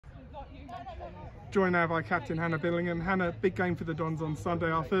Joined now by captain Hannah Billingham. Hannah, big game for the Dons on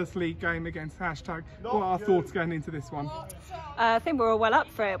Sunday, our first league game against Hashtag. What are our thoughts going into this one? I think we're all well up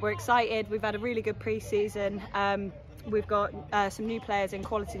for it. We're excited. We've had a really good pre-season. We've got some new players in,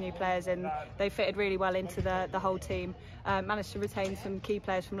 quality new players, and they fitted really well into the whole team. Managed to retain some key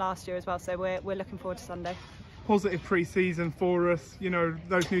players from last year as well, so we're looking forward to Sunday. Positive pre-season for us, you know,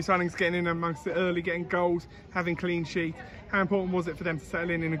 those new signings getting in amongst it early, getting goals, having clean sheet. How important was it for them to settle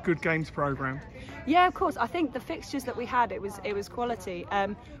in a good games programme? Yeah, of course. I think the fixtures that we had, it was quality.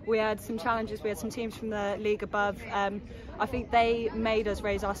 We had some challenges. We had some teams from the league above. I think they made us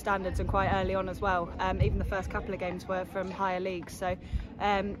raise our standards, and quite early on as well. Even the first couple of games were from higher leagues. So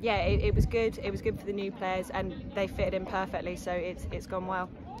yeah, it was good. It was good for the new players, and they fitted in perfectly. So it's gone well.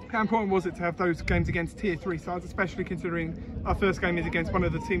 How important was it to have those games against Tier 3 sides, especially considering our first game is against one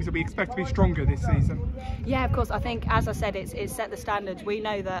of the teams that we expect to be stronger this season? Yeah, of course. I think, as I said, it's set the standards. We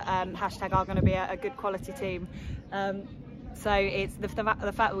know that Hashtag are going to be a good quality team. So it's the fact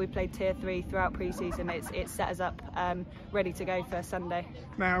that we played Tier 3 throughout pre-season, it's set us up ready to go for Sunday.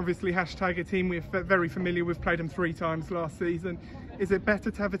 Now, obviously, Hashtag, a team we're very familiar with, played them 3 times last season. Is it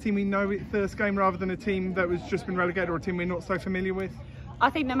better to have a team we know at first game rather than a team that was just been relegated or a team we're not so familiar with? I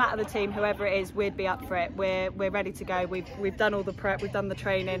think no matter the team, whoever it is, we'd be up for it. We're ready to go. We've done all the prep, we've done the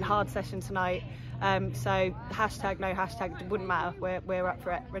training, hard session tonight. So Hashtag, no Hashtag, it wouldn't matter. We're up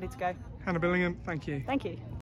for it, ready to go. Hannah Billingham, thank you. Thank you.